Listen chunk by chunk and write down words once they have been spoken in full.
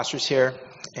Pastors here,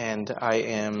 and I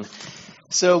am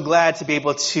so glad to be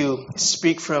able to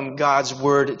speak from God's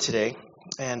Word today.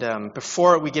 And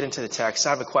before we get into the text,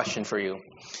 I have a question for you.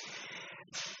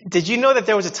 Did you know that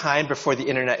there was a time before the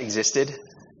internet existed?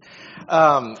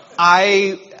 What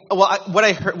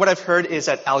I've heard is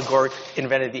that Al Gore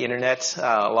invented the internet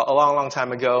a long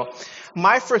time ago.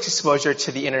 My first exposure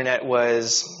to the internet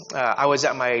was I was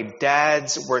at my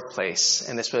dad's workplace,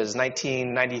 and this was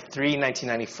 1993,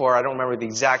 1994. I don't remember the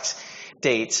exact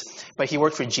date, but he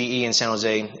worked for GE in San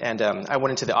Jose, and I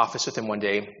went into the office with him one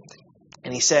day,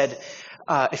 and he said,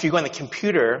 if you go on the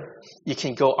computer, you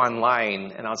can go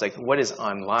online. And I was like, what is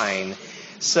online?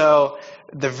 So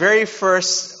the very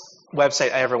first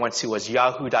website I ever went to was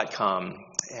yahoo.com.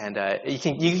 And you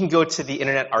can go to the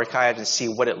Internet Archive and see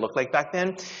what it looked like back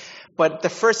then. But the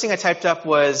first thing I typed up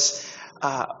was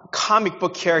comic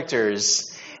book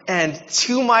characters. And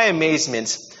to my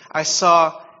amazement, I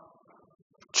saw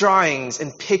drawings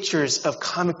and pictures of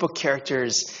comic book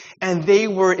characters, and they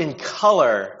were in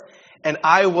color. And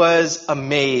I was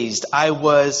amazed. I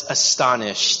was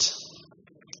astonished.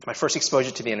 My first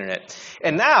exposure to the internet.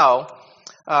 And now,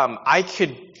 I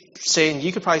could say, and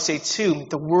you could probably say too,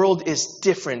 the world is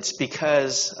different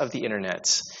because of the internet.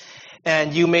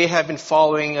 And you may have been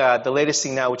following the latest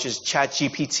thing now, which is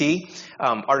ChatGPT,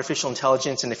 artificial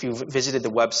intelligence. And if you've visited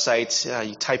the website,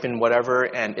 you type in whatever,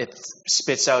 and it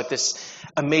spits out this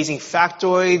amazing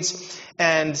factoids.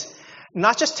 And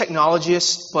not just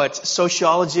technologists, but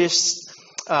sociologists,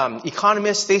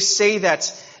 economists, they say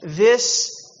that this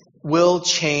will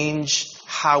change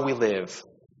how we live.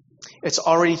 It's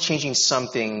already changing some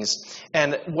things.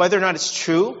 And whether or not it's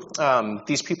true,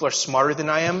 these people are smarter than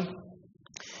I am.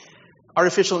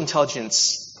 Artificial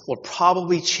intelligence will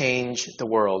probably change the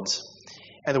world.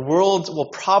 And the world will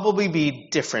probably be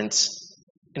different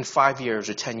in 5 years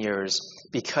or 10 years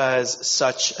because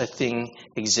such a thing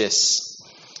exists.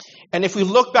 And if we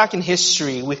look back in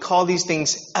history, we call these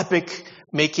things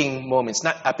epoch-making moments.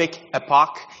 Not epic,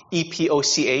 epoch,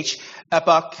 E-P-O-C-H,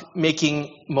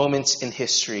 epoch-making moments in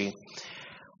history.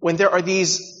 When there are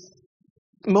these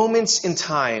moments in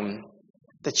time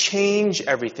that change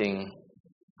everything.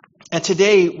 And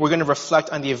today, we're going to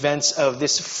reflect on the events of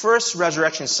this first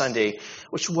Resurrection Sunday,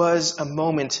 which was a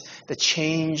moment that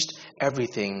changed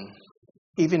everything,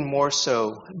 even more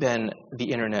so than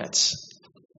the internet.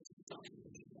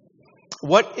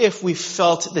 What if we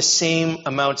felt the same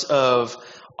amount of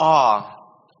awe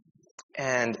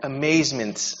and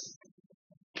amazement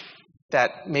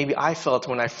that maybe I felt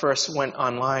when I first went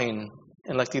online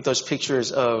and looked at those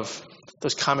pictures of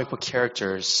those comic book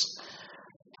characters?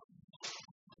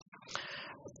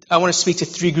 I want to speak to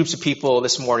three groups of people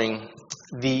this morning: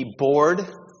 the bored,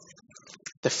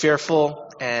 the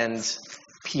fearful, and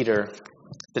Peter,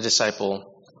 the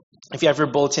disciple. If you have your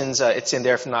bulletins, it's in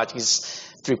there. If not, these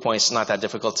 3 points, not that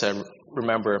difficult to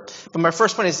remember. But my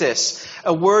first point is this: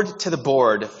 a word to the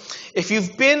bored. If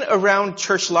you've been around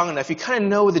church long enough, you kind of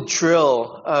know the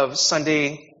drill of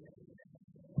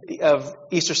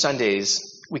Easter Sundays.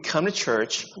 We come to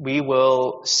church, we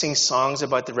will sing songs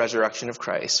about the resurrection of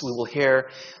Christ. We will hear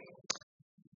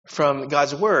from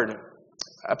God's Word,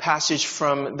 a passage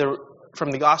from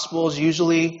the Gospels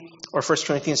usually, or 1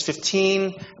 Corinthians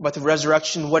 15, about the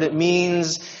resurrection, what it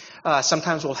means.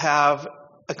 Sometimes we'll have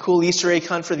a cool Easter egg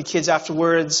hunt for the kids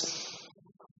afterwards.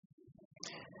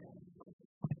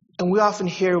 And we often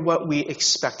hear what we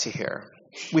expect to hear.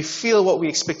 We feel what we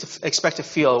expect to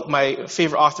feel. My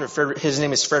favorite author, his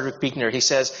name is Frederick Buechner. He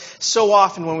says, so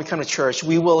often when we come to church,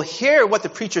 we will hear what the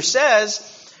preacher says,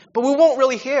 but we won't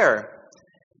really hear.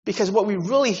 Because what we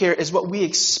really hear is what we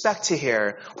expect to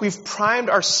hear. We've primed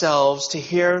ourselves to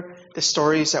hear the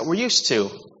stories that we're used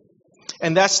to.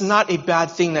 And that's not a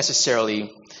bad thing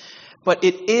necessarily. But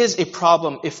it is a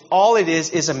problem if all it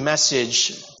is a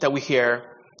message that we hear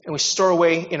and we store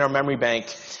away in our memory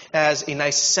bank as a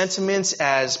nice sentiment,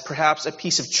 as perhaps a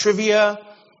piece of trivia.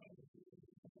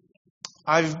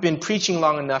 I've been preaching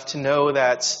long enough to know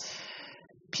that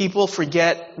people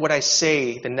forget what I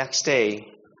say the next day.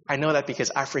 I know that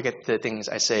because I forget the things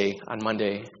I say on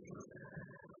Monday.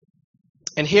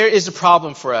 And here is the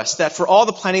problem for us, that for all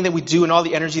the planning that we do and all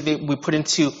the energy that we put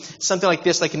into something like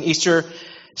this, like an Easter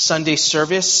Sunday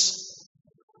service,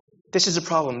 this is a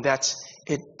problem, that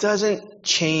it doesn't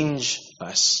change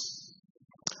us.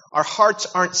 Our hearts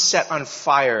aren't set on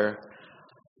fire.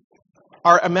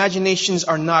 Our imaginations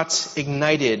are not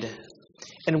ignited.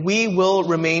 And we will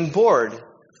remain bored.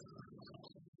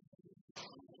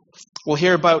 We'll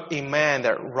hear about a man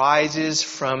that rises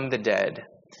from the dead,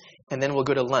 and then we'll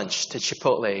go to lunch to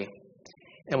Chipotle,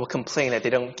 and we'll complain that they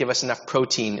don't give us enough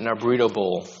protein in our burrito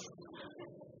bowl.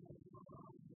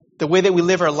 the way that we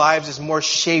live our lives is more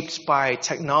shaped by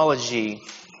technology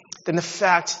than the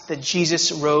fact that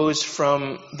Jesus rose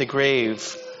from the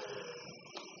grave.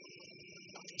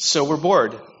 So we're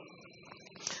bored.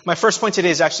 My first point today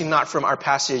is actually not from our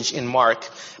passage in Mark,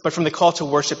 but from the call to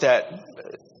worship that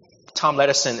Tom led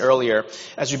us in earlier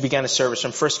as we began the service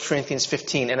from 1 Corinthians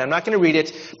 15. And I'm not going to read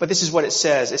it, but this is what it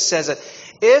says. It says that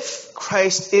if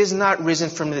Christ is not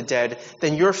risen from the dead,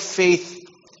 then your faith,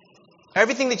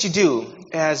 everything that you do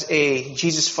as a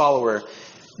Jesus follower,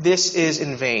 this is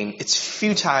in vain. It's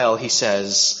futile, he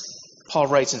says. Paul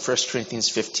writes in 1 Corinthians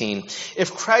 15,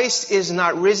 if Christ is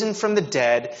not risen from the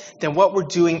dead, then what we're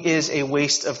doing is a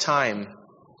waste of time.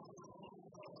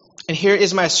 And here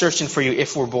is my assertion for you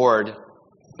if we're bored.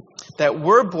 That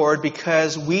we're bored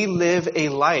because we live a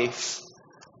life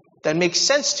that makes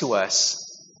sense to us.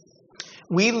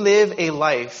 We live a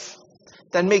life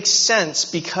that makes sense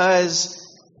because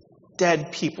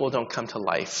dead people don't come to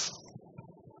life.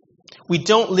 We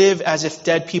don't live as if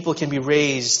dead people can be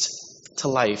raised to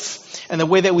life. And the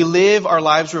way that we live our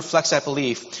lives reflects that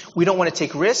belief. We don't want to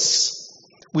take risks.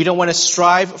 We don't want to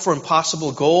strive for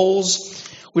impossible goals.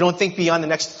 We don't think beyond the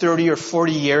next 30 or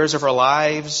 40 years of our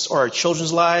lives or our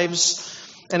children's lives.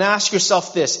 And ask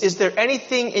yourself this, is there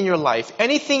anything in your life,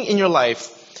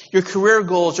 your career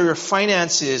goals or your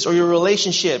finances or your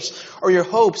relationships or your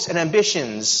hopes and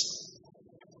ambitions,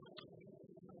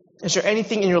 is there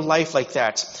anything in your life like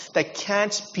that that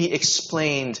can't be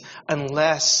explained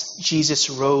unless Jesus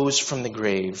rose from the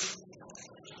grave?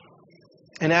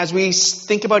 And as we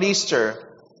think about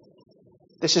Easter,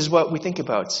 this is what we think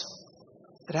about.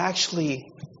 That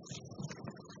actually,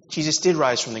 Jesus did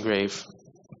rise from the grave.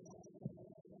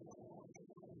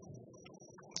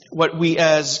 What we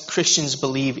as Christians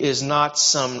believe is not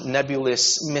some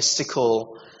nebulous,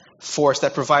 mystical force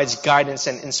that provides guidance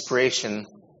and inspiration.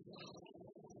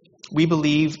 We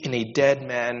believe in a dead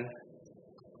man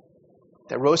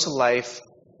that rose to life.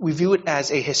 We view it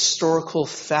as a historical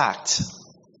fact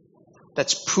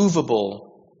that's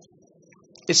provable.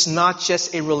 It's not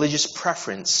just a religious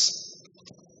preference.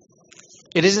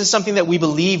 It isn't something that we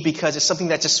believe because it's something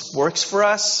that just works for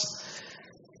us.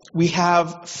 We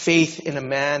have faith in a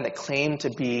man that claimed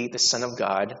to be the Son of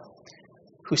God,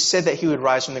 who said that he would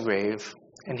rise from the grave,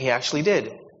 and he actually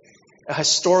did. A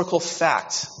historical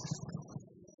fact.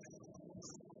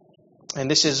 And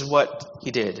this is what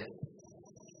he did.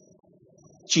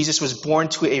 Jesus was born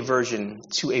to a virgin,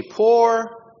 to a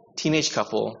poor teenage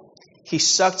couple. He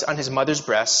sucked on his mother's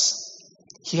breasts.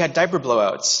 He had diaper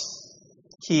blowouts.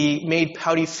 He made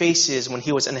pouty faces when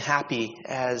he was unhappy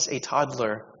as a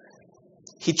toddler.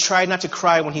 He tried not to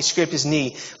cry when he scraped his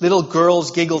knee. Little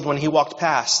girls giggled when he walked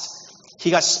past.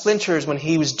 He got splinters when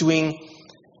he was doing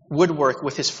woodwork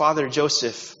with his father,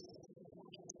 Joseph.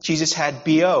 Jesus had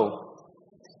BO.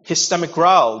 His stomach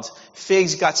growled.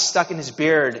 Figs got stuck in his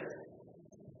beard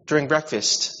during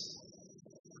breakfast.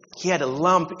 He had a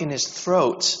lump in his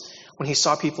throat when he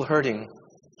saw people hurting.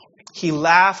 He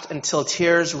laughed until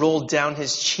tears rolled down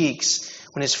his cheeks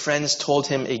when his friends told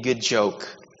him a good joke.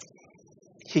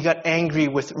 He got angry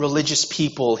with religious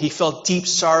people. He felt deep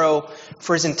sorrow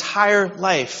for his entire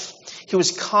life. He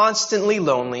was constantly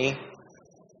lonely.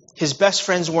 His best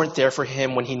friends weren't there for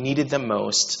him when he needed them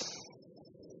most.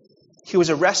 He was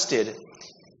arrested.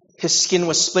 His skin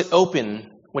was split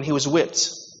open when he was whipped.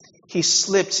 He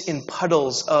slipped in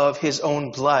puddles of his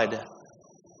own blood.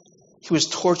 He was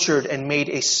tortured and made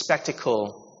a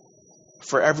spectacle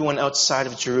for everyone outside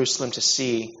of Jerusalem to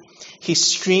see. He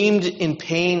screamed in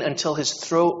pain until his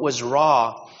throat was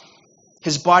raw.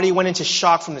 His body went into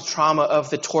shock from the trauma of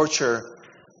the torture.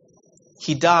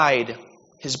 He died.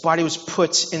 His body was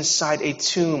put inside a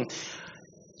tomb.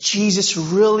 Jesus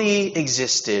really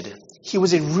existed. He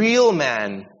was a real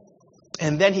man.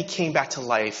 And then he came back to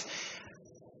life.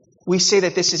 We say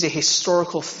that this is a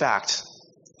historical fact.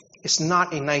 It's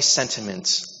not a nice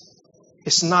sentiment.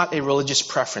 It's not a religious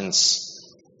preference.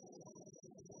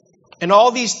 And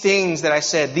all these things that I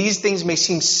said, these things may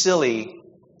seem silly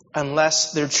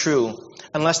unless they're true,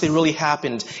 unless they really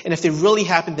happened. And if they really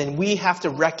happened, then we have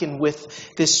to reckon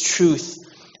with this truth,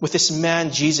 with this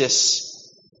man, Jesus.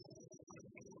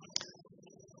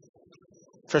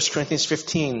 1 Corinthians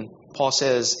 15, Paul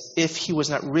says, if he was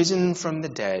not risen from the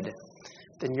dead,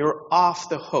 then you're off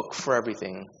the hook for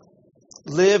everything.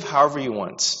 Live however you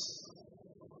want.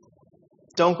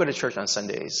 Don't go to church on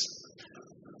Sundays.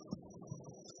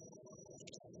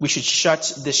 We should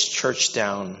shut this church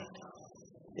down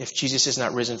if Jesus is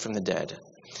not risen from the dead.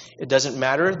 It doesn't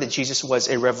matter that Jesus was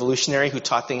a revolutionary who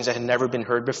taught things that had never been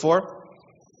heard before.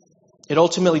 It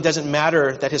ultimately doesn't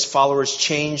matter that his followers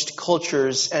changed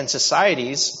cultures and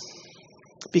societies.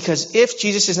 Because if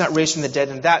Jesus is not raised from the dead,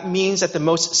 then that means that the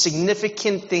most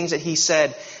significant things that he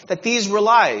said, that these were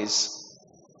lies.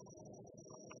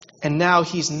 And now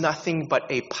he's nothing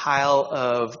but a pile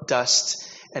of dust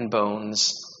and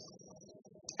bones,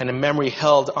 and a memory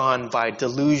held on by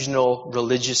delusional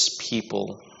religious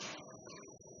people.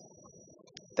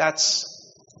 That's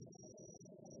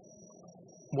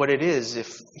what it is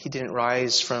if he didn't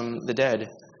rise from the dead.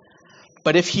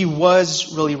 But if he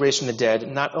was really raised from the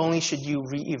dead, not only should you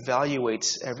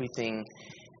reevaluate everything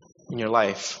in your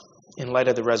life in light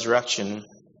of the resurrection,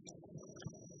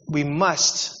 we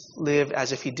must live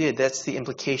as if he did. That's the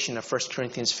implication of 1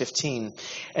 Corinthians 15.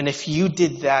 And if you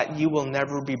did that, you will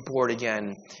never be bored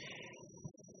again.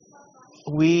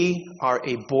 We are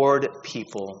a bored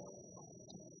people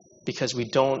because we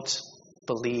don't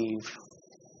believe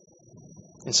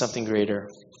in something greater.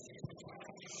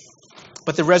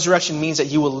 But the resurrection means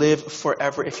that you will live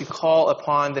forever if you call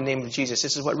upon the name of Jesus.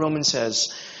 This is what Romans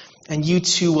says. And you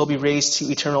too will be raised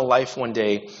to eternal life one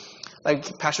day.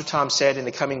 Like Pastor Tom said, in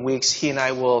the coming weeks, he and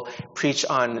I will preach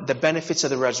on the benefits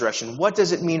of the resurrection. What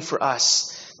does it mean for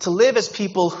us to live as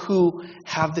people who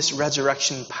have this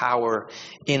resurrection power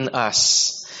in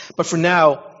us? But for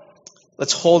now,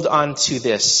 let's hold on to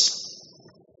this.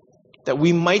 That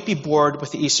we might be bored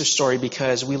with the Easter story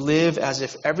because we live as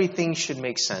if everything should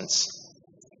make sense.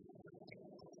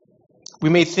 We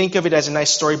may think of it as a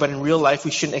nice story, but in real life, we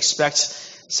shouldn't expect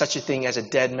such a thing as a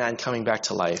dead man coming back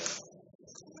to life.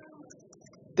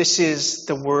 This is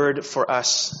the word for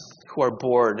us who are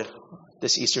bored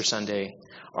this Easter Sunday.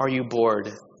 Are you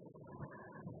bored?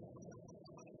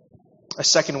 A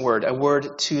second word, a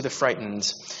word to the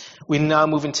frightened. We now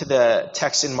move into the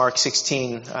text in Mark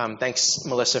 16. Thanks,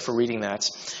 Melissa, for reading that.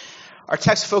 Our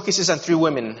text focuses on three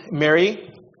women,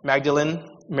 Mary Magdalene,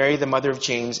 Mary, the mother of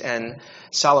James, and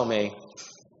Salome.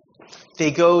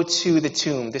 They go to the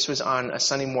tomb. This was on a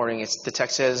Sunday morning. The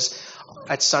text says,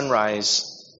 at sunrise,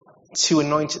 to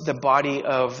anoint the body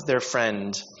of their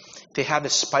friend. They had the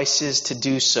spices to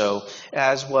do so,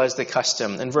 as was the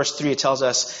custom. In verse 3, it tells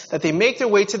us that they make their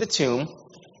way to the tomb,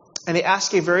 and they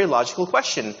ask a very logical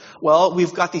question. Well,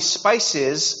 we've got these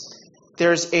spices.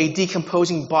 There's a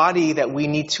decomposing body that we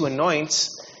need to anoint.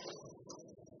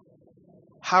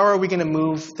 How are we going to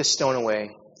move the stone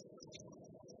away?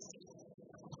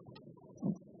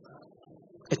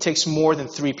 It takes more than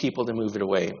 3 people to move it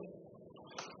away.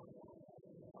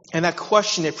 And that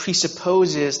question, it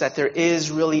presupposes that there is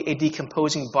really a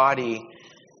decomposing body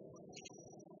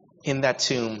in that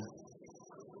tomb.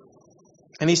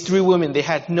 And these 3 women, they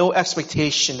had no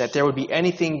expectation that there would be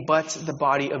anything but the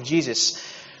body of Jesus.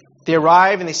 They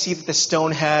arrive and they see that the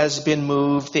stone has been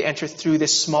moved. They enter through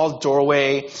this small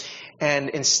doorway, and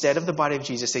instead of the body of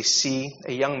Jesus, they see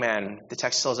a young man. The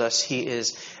text tells us he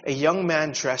is a young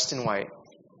man dressed in white.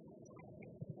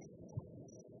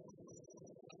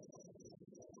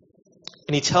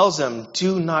 And he tells them,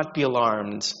 do not be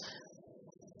alarmed.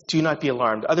 Do not be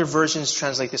alarmed. Other versions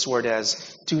translate this word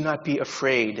as, do not be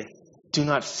afraid. Do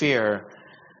not fear.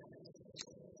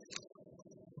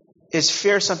 Is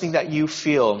fear something that you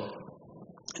feel?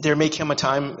 There may come a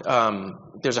time,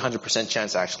 there's a 100%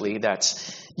 chance actually, that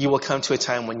you will come to a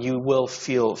time when you will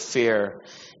feel fear.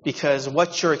 Because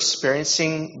what you're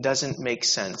experiencing doesn't make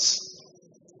sense.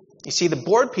 You see, the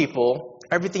bored people,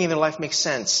 everything in their life makes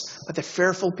sense. But the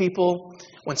fearful people,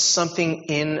 when something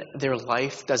in their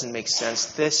life doesn't make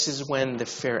sense, this is when the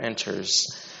fear enters.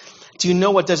 Do you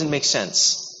know what doesn't make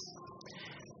sense?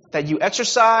 That you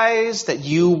exercise, that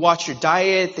you watch your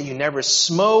diet, that you never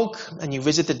smoke, and you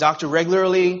visit the doctor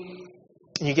regularly,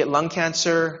 and you get lung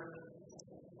cancer,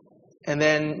 and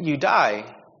then you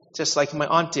die, just like my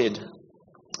aunt did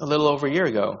a little over a year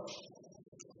ago.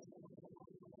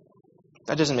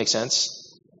 That doesn't make sense.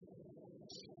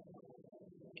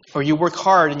 Or you work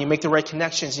hard and you make the right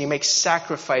connections and you make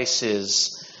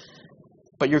sacrifices,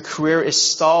 but your career is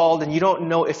stalled and you don't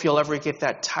know if you'll ever get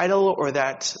that title or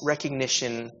that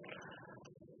recognition.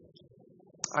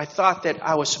 I thought that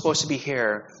I was supposed to be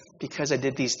here because I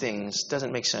did these things.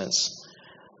 Doesn't make sense.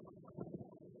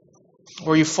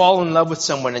 Or you fall in love with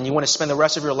someone and you want to spend the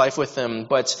rest of your life with them,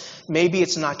 but maybe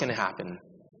it's not going to happen.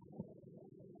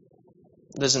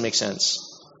 Doesn't make sense.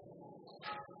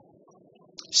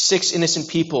 6 innocent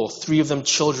people, 3 of them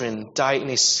children, died in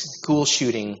a school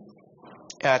shooting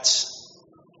at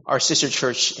our sister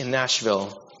church in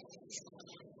Nashville.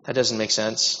 That doesn't make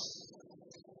sense.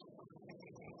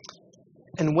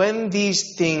 And when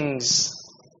these things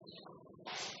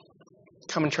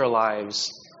come into our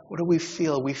lives, what do we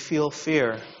feel? We feel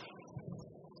fear.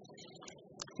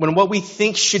 When what we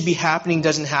think should be happening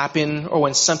doesn't happen, or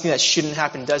when something that shouldn't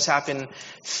happen does happen,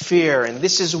 fear. And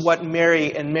this is what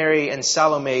Mary and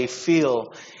Salome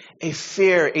feel. A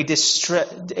fear, a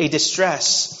distress.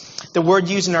 The word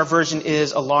used in our version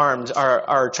is alarmed,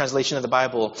 our translation of the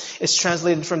Bible. It's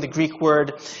translated from the Greek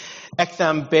word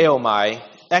ekthembeomai.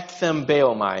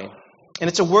 And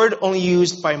it's a word only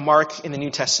used by Mark in the New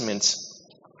Testament.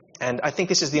 And I think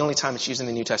this is the only time it's used in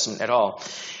the New Testament at all.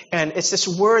 And it's this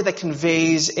word that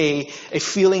conveys a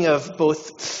feeling of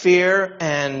both fear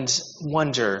and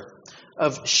wonder,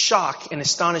 of shock and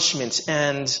astonishment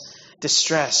and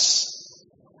distress.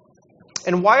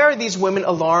 And why are these women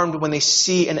alarmed when they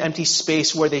see an empty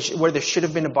space where there should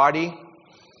have been a body?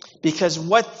 Because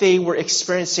what they were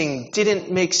experiencing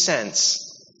didn't make sense.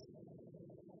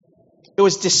 It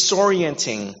was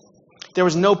disorienting. There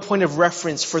was no point of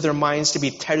reference for their minds to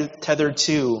be tethered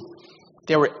to.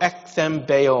 They were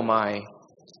ekthembeomai.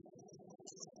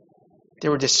 They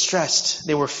were distressed.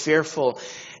 They were fearful.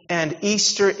 And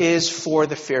Easter is for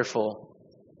the fearful.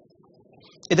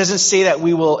 It doesn't say that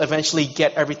we will eventually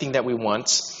get everything that we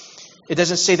want. It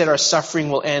doesn't say that our suffering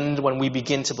will end when we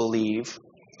begin to believe.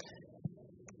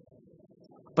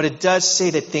 But it does say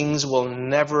that things will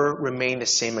never remain the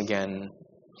same again.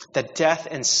 That death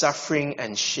and suffering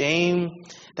and shame,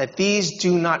 that these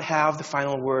do not have the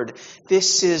final word.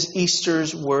 This is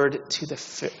Easter's word to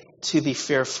the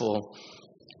fearful.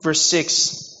 Verse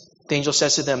 6, the angel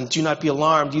says to them, "Do not be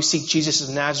alarmed. You seek Jesus of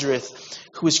Nazareth,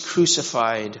 who was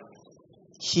crucified.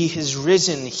 He has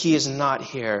risen. He is not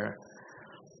here."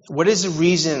 What is the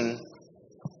reason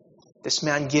this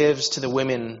man gives to the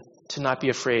women to not be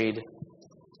afraid?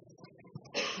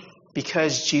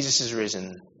 Because Jesus is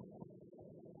risen.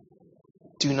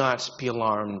 Do not be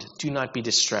alarmed. Do not be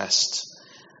distressed.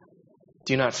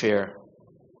 Do not fear.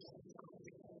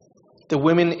 The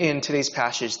women in today's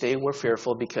passage, they were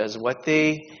fearful because what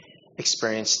they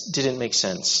experienced didn't make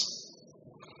sense.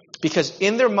 Because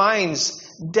in their minds,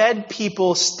 dead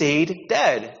people stayed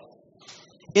dead.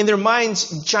 In their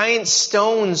minds, giant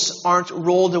stones aren't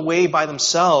rolled away by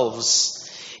themselves.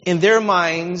 In their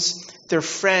minds, their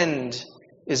friend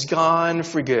is gone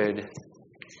for good.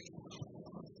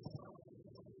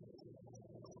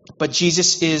 But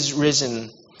Jesus is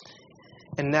risen.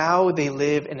 And now they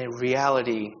live in a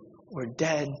reality where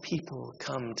dead people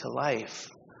come to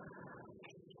life.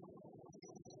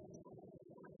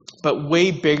 But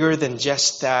way bigger than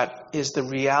just that is the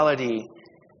reality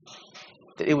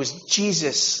that it was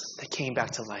Jesus that came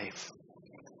back to life.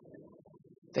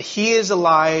 That he is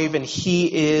alive and he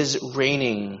is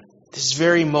reigning this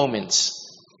very moment.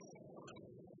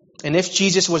 And if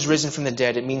Jesus was risen from the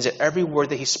dead, it means that every word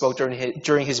that he spoke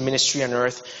during his ministry on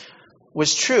earth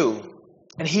was true.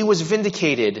 And he was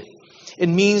vindicated. It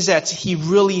means that he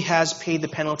really has paid the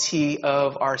penalty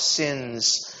of our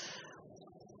sins.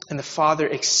 And the Father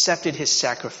accepted his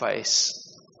sacrifice.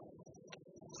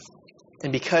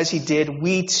 And because he did,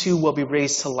 we too will be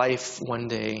raised to life one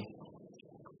day.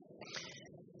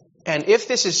 And if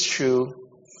this is true,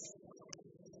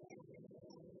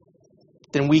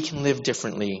 then we can live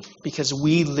differently because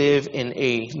we live in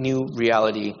a new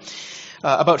reality.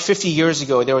 About 50 years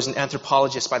ago, there was an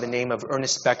anthropologist by the name of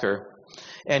Ernest Becker.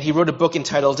 And he wrote a book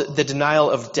entitled The Denial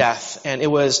of Death. And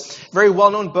it was a very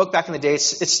well-known book back in the day.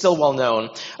 It's still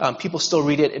well-known. People still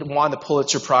read it. It won the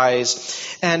Pulitzer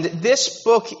Prize. And in this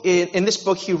book,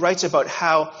 he writes about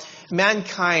how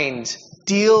mankind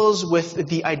deals with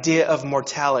the idea of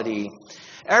mortality.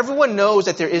 Everyone knows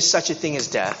that there is such a thing as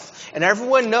death. And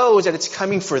everyone knows that it's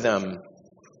coming for them.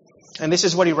 And this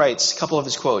is what he writes, a couple of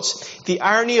his quotes. "The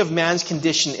irony of man's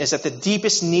condition is that the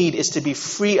deepest need is to be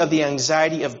free of the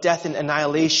anxiety of death and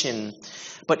annihilation.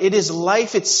 But it is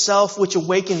life itself which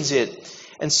awakens it.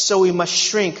 And so we must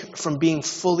shrink from being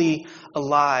fully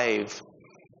alive."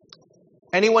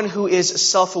 Anyone who is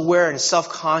self-aware and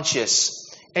self-conscious,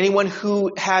 anyone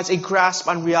who has a grasp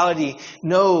on reality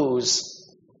knows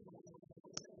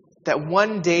that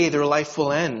one day their life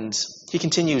will end. He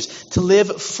continues, "To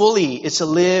live fully is to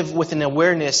live with an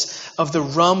awareness of the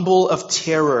rumble of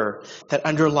terror that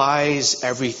underlies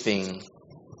everything."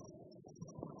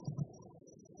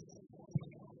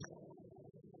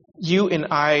 You and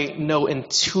I know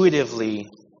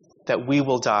intuitively that we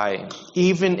will die,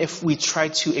 even if we try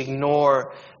to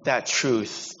ignore that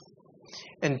truth.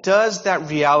 And does that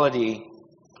reality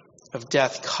of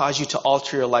death cause you to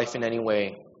alter your life in any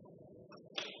way?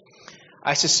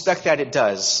 I suspect that it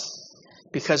does,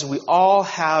 because we all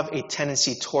have a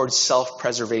tendency towards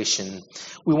self-preservation.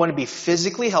 We want to be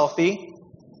physically healthy.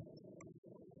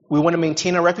 We want to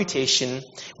maintain our reputation.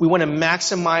 We want to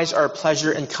maximize our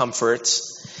pleasure and comfort.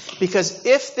 Because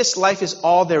if this life is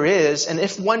all there is, and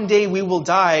if one day we will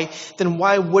die, then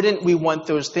why wouldn't we want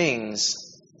those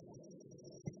things?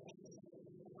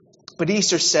 But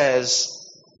Easter says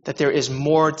that there is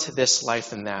more to this life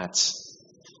than that.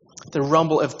 The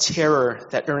rumble of terror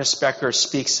that Ernest Becker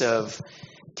speaks of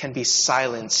can be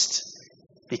silenced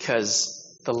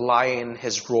because the lion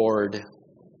has roared.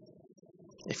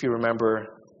 If you remember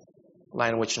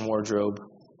Lion, Witch, and Wardrobe,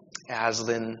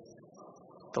 Aslan,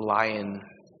 the lion,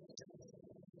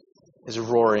 is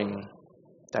roaring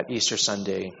that Easter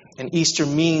Sunday. And Easter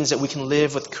means that we can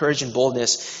live with courage and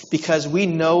boldness because we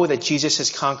know that Jesus has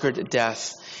conquered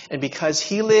death. And because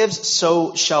he lives,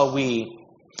 so shall we.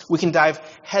 We can dive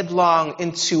headlong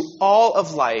into all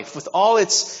of life with all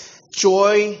its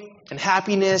joy and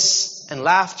happiness and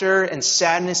laughter and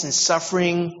sadness and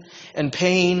suffering and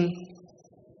pain.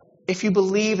 If you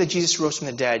believe that Jesus rose from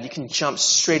the dead, you can jump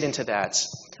straight into that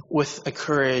with a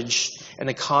courage and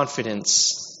a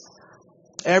confidence.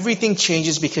 Everything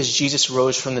changes because Jesus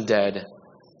rose from the dead.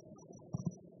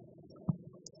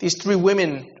 These three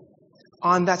women,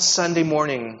 on that Sunday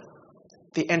morning,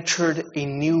 they entered a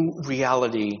new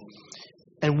reality.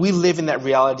 And we live in that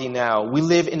reality now. We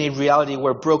live in a reality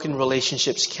where broken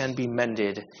relationships can be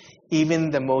mended,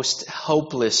 even the most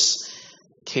hopeless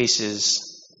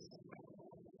cases,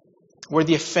 where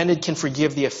the offended can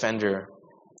forgive the offender.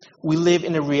 We live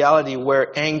in a reality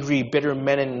where angry, bitter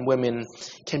men and women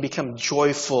can become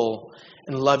joyful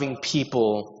and loving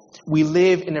people. We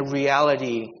live in a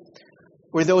reality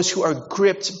where those who are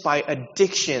gripped by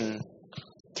addiction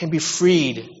can be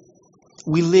freed.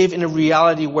 We live in a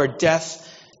reality where death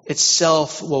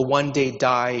itself will one day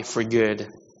die for good.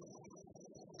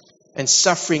 And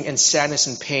suffering and sadness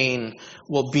and pain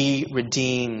will be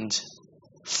redeemed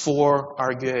for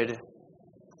our good.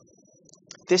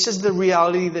 This is the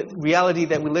reality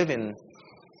that we live in.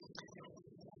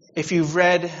 If you've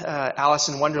read Alice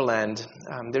in Wonderland,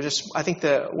 there's I think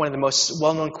one of the most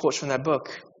well-known quotes from that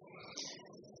book.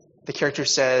 The character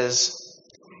says,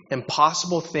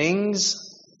 "Impossible things.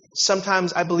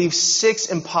 Sometimes I believe 6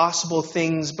 impossible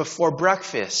things before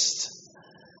breakfast."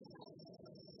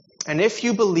 And if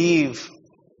you believe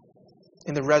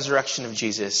in the resurrection of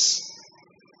Jesus,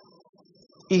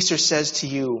 Easter says to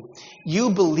you,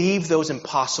 you believe those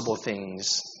impossible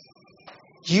things.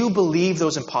 You believe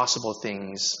those impossible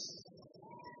things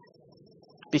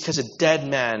because a dead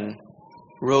man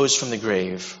rose from the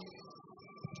grave.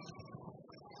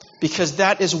 Because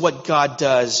that is what God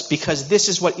does. Because this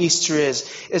is what Easter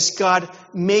is God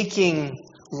making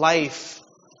life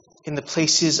in the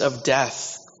places of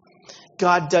death.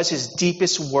 God does his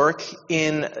deepest work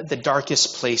in the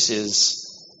darkest places.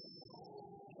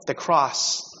 The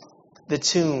cross, the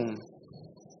tomb,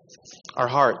 our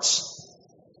hearts.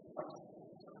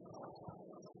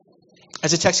 As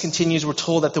the text continues, we're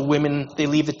told that the women, they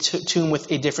leave the tomb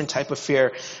with a different type of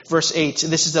fear. Verse 8,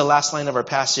 this is the last line of our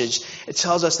passage. It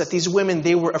tells us that these women,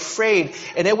 they were afraid,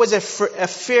 and it was a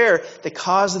fear that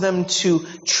caused them to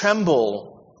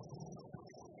tremble.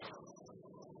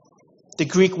 The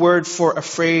Greek word for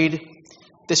afraid,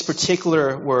 this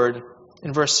particular word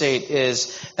in verse 8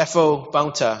 is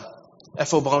ephobonta.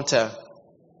 Ephobonta.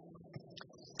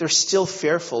 They're still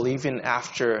fearful even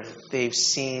after they've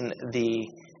seen the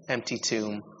empty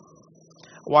tomb.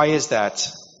 Why is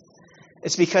that?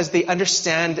 It's because they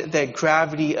understand the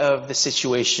gravity of the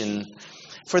situation.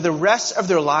 For the rest of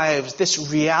their lives, this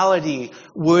reality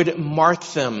would mark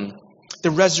them. The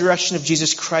resurrection of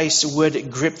Jesus Christ would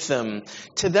grip them.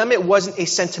 To them, it wasn't a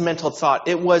sentimental thought.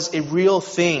 It was a real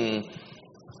thing.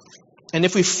 And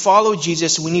if we follow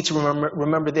Jesus, we need to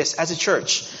remember this as a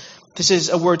church. This is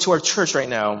a word to our church right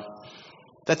now.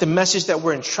 That the message that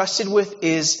we're entrusted with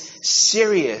is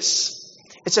serious.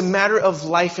 It's a matter of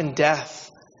life and death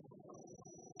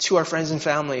to our friends and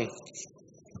family.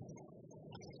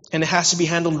 And it has to be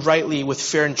handled rightly with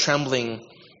fear and trembling.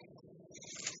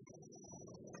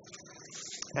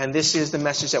 And this is the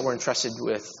message that we're entrusted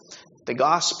with. The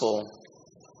gospel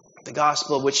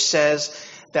which says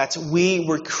that we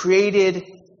were created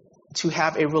to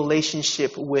have a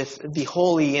relationship with the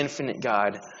holy, infinite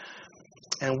God.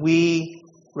 And we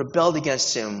rebelled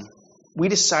against him. We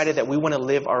decided that we want to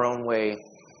live our own way.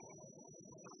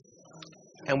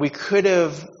 And we could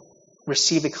have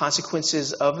received the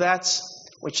consequences of that,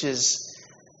 which is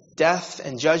death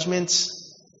and judgment.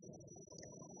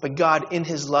 But God, in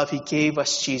his love, he gave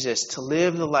us Jesus to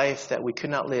live the life that we could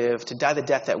not live, to die the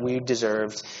death that we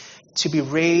deserved, to be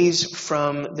raised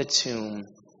from the tomb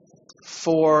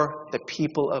for the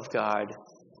people of God.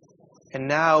 And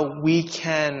now we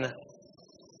can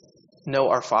know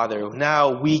our Father.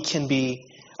 Now we can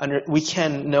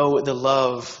know the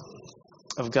love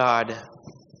of God.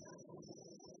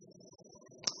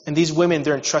 And these women,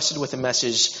 they're entrusted with a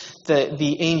message.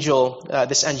 The angel,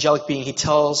 this angelic being, he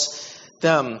tells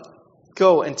them,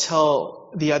 go and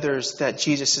tell the others that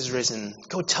Jesus is risen.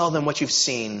 Go tell them what you've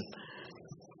seen.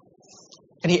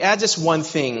 And he adds this one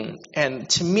thing, and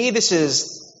to me this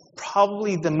is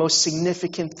probably the most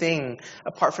significant thing,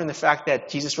 apart from the fact that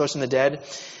Jesus rose from the dead.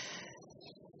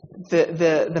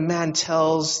 The man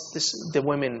tells the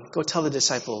women, go tell the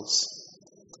disciples,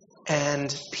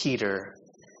 and Peter,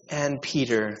 that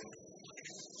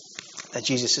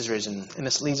Jesus is risen. And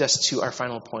this leads us to our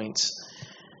final point.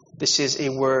 This is a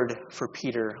word for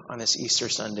Peter on this Easter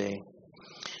Sunday.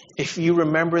 If you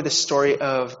remember the story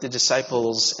of the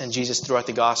disciples and Jesus throughout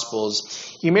the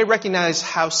Gospels, you may recognize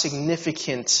how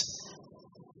significant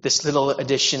this little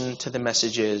addition to the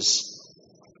message is.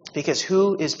 Because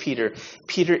who is Peter?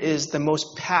 Peter is the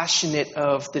most passionate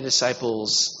of the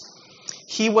disciples.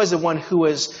 He was the one who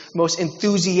was most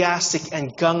enthusiastic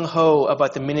and gung-ho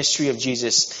about the ministry of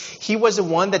Jesus. He was the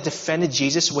one that defended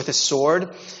Jesus with a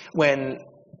sword when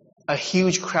a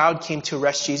huge crowd came to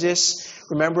arrest Jesus.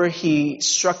 Remember, he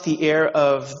struck the ear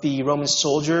of the Roman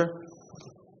soldier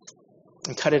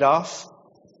and cut it off.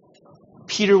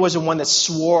 Peter was the one that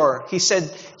swore. He said,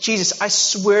 Jesus, I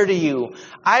swear to you,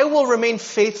 I will remain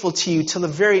faithful to you till the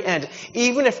very end.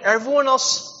 Even if everyone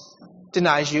else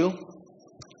denies you,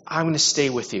 I'm going to stay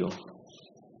with you.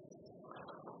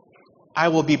 I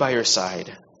will be by your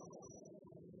side.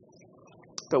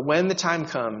 But when the time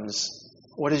comes,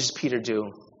 what does Peter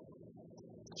do?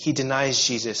 He denies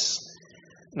Jesus.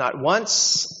 Not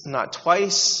once, not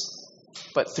twice,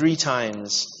 but 3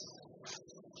 times.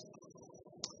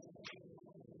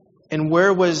 And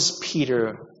where was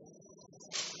Peter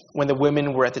when the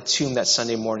women were at the tomb that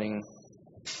Sunday morning?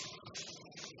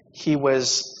 He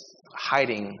was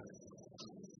hiding.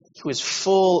 He was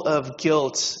full of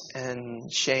guilt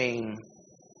and shame.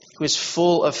 He was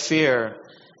full of fear.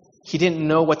 He didn't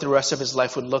know what the rest of his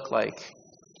life would look like.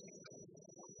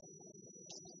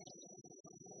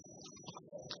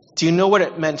 Do you know what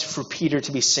it meant for Peter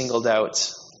to be singled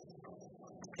out?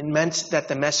 It meant that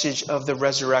the message of the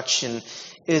resurrection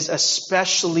is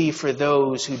especially for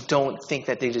those who don't think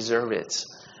that they deserve it.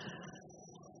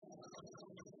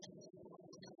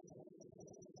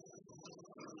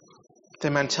 The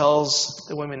man tells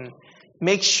the women,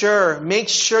 make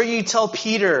sure you tell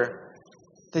Peter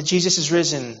that Jesus is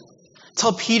risen.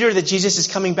 Tell Peter that Jesus is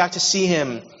coming back to see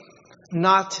him,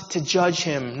 not to judge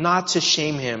him, not to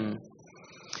shame him.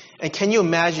 And can you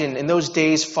imagine in those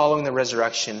days following the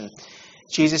resurrection,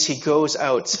 Jesus, he goes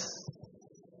out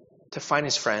to find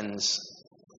his friends.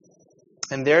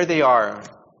 And there they are,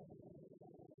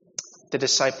 the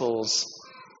disciples.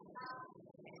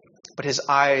 But his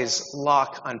eyes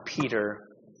lock on Peter.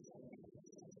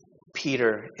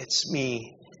 Peter, it's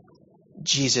me,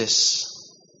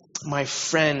 Jesus, my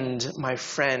friend, my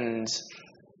friend.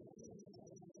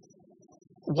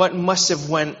 What must have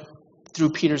went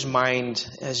through Peter's mind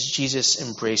as Jesus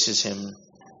embraces him?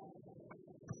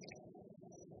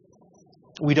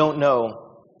 We don't know.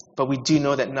 But we do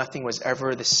know that nothing was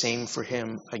ever the same for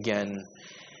him again.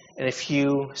 And if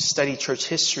you study church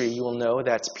history, you will know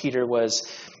that Peter was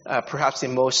perhaps the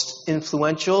most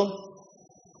influential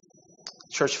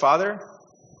church father.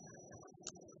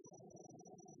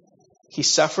 He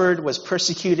suffered, was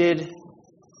persecuted.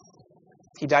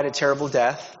 He died a terrible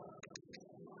death.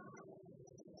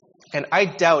 And I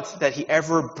doubt that he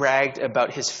ever bragged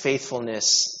about his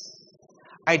faithfulness.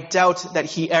 I doubt that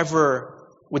he ever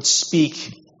would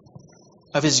speak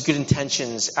of his good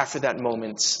intentions after that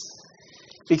moment.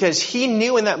 Because he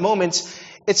knew in that moment,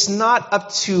 it's not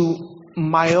up to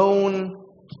my own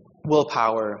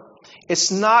willpower.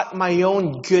 It's not my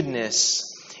own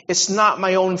goodness. It's not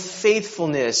my own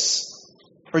faithfulness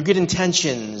or good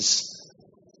intentions.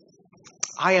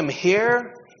 I am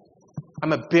here.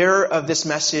 I'm a bearer of this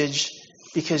message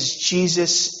because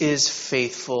Jesus is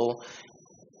faithful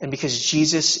and because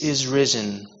Jesus is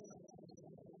risen.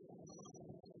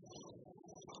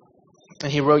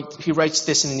 And he writes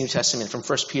this in the New Testament from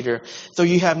 1 Peter. Though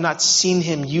you have not seen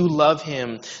him, you love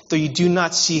him. Though you do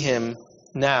not see him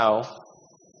now,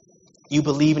 you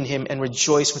believe in him and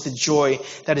rejoice with a joy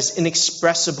that is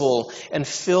inexpressible and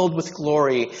filled with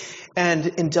glory. And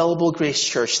Indelible Grace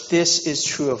Church, this is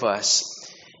true of us.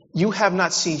 You have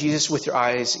not seen Jesus with your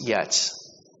eyes yet,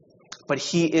 but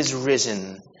he is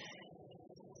risen.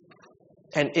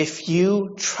 And if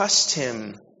you trust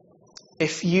him,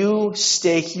 if you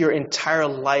stake your entire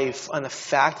life on the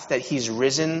fact that he's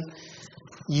risen,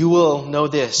 you will know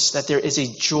this, that there is a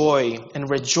joy and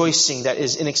rejoicing that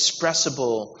is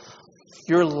inexpressible.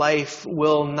 your life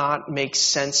will not make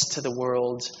sense to the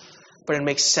world, but it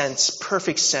makes sense,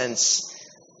 perfect sense,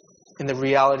 in the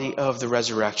reality of the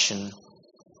resurrection.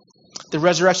 The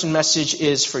resurrection message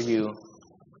is for you.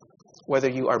 Whether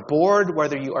you are bored,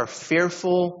 whether you are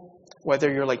fearful,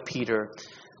 whether you're like Peter,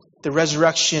 the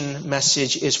resurrection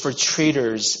message is for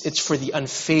traitors. It's for the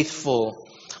unfaithful.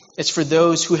 It's for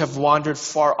those who have wandered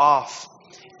far off.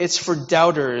 It's for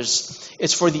doubters.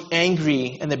 It's for the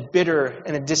angry and the bitter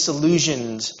and the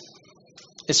disillusioned.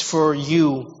 It's for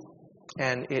you,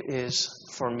 and it is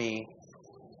for me.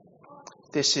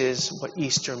 This is what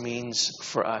Easter means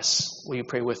for us. Will you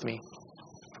pray with me?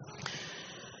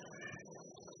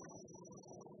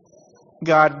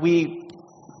 God,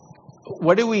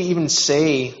 what do we even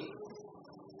say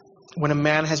when a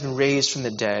man has been raised from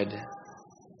the dead?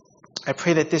 I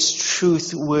pray that this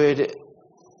truth would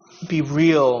be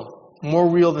real, more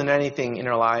real than anything in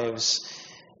our lives,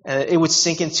 and it would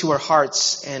sink into our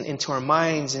hearts and into our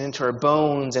minds and into our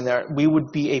bones, and that we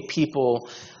would be a people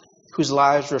whose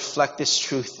lives reflect this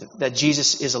truth, that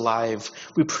Jesus is alive.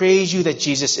 We praise you that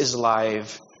Jesus is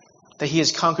alive, that he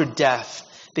has conquered death,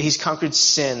 that he's conquered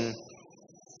sin,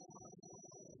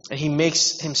 and he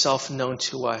makes himself known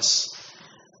to us.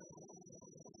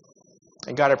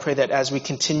 And God, I pray that as we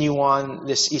continue on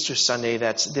this Easter Sunday,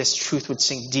 that this truth would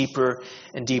sink deeper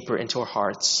and deeper into our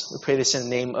hearts. We pray this in the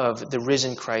name of the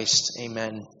risen Christ.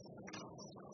 Amen.